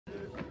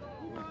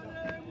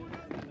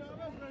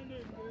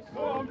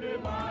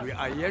We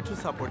are here to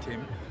support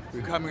him.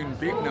 We come in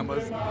big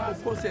numbers.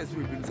 Of course, yes,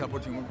 we've been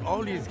supporting him.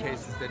 All these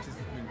cases that he's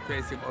been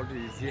facing all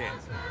these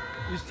years.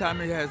 Each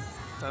time he has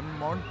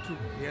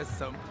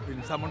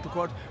been summoned to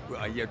court, we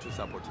are here to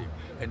support him.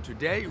 And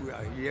today we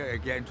are here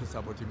again to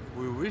support him.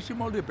 We wish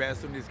him all the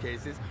best on these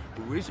cases.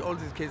 We wish all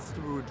these cases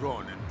to be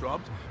withdrawn and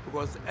dropped,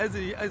 because as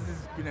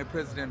he's been a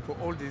president for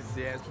all these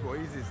years, for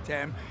his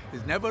term,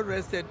 he's never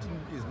rested,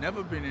 he's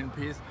never been in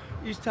peace.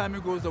 Each time he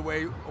goes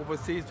away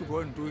overseas to go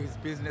and do his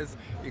business,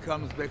 he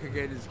comes back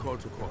again, he's called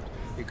to court.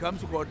 He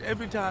comes to court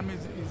every time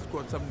he's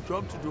got some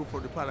job to do for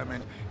the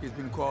parliament. He's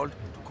been called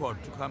to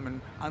court to come and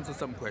answer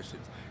some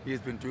questions. He's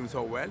been doing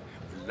so well.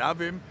 We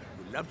love him.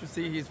 We love to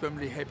see his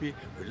family happy.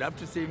 We love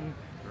to see him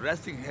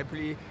resting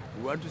happily.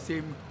 We want to see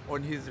him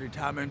on his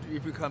retirement,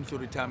 if he comes to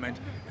retirement,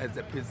 as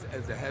a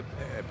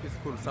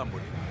peaceful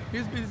somebody.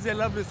 He's a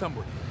lovely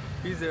somebody.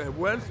 He's a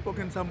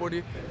well-spoken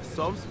somebody,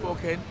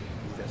 soft-spoken.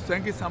 He's a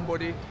swanky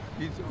somebody.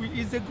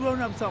 He's a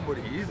grown-up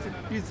somebody.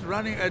 He's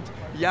running at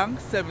young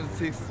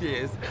 76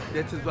 years.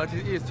 That is what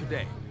he is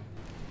today.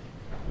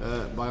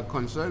 By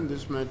concern,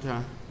 this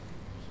matter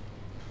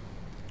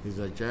is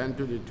adjourned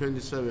to the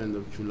 27th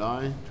of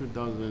July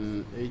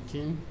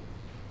 2018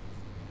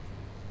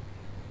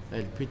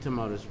 at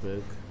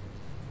Pietermaritzburg.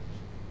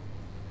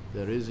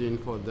 The reason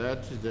for that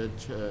is that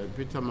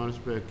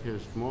Pietermaritzburg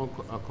has more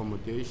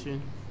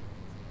accommodation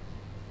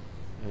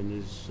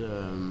and is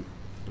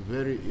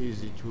very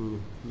easy to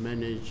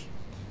manage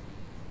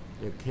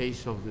a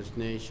case of this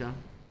nature.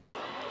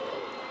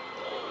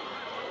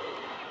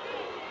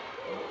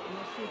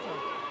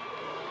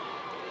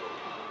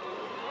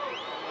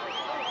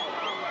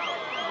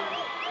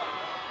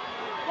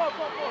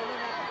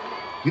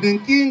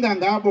 Nginenkinga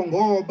ngabo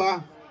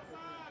ngoba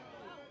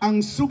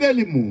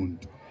angisukeli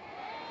umuntu.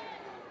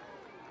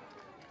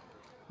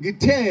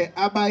 Ngithe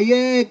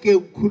abayeke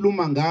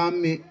ukukhuluma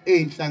ngami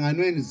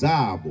einhlanganweni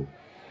zabo.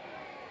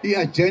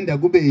 I-agenda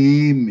kube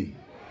yimi.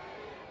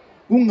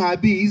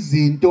 Kungabi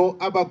izinto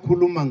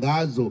abakhuluma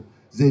ngazo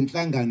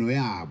zenhlangano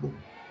yabo.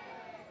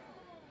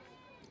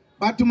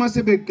 Bathi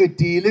mase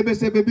beqedile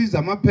bese bebiza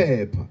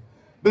amaphepha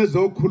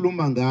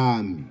bezokhuluma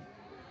ngami.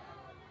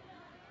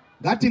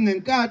 Ngathi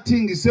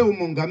ngenkathi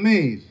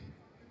ngisewumongameli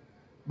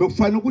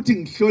bekufanele ukuthi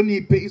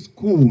ngihloniphe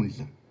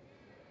isikhundla,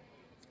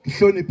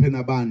 ngihloniphe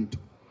nabantu.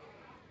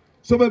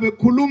 So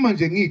bebekhuluma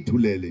nje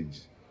ngithulele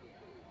nje.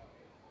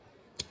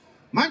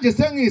 Manje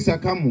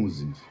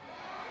sengiyisakhamuzi nje.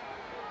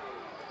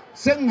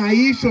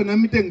 Sengayisho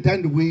nami into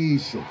engithanda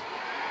ukuyisho.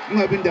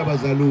 Ungabe indaba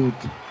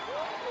zalutho.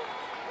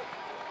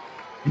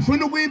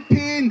 Ngifuna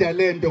ukuyiphinda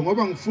lento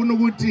ngoba ngifuna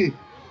ukuthi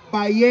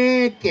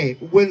bayeke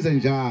ukwenza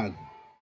njalo.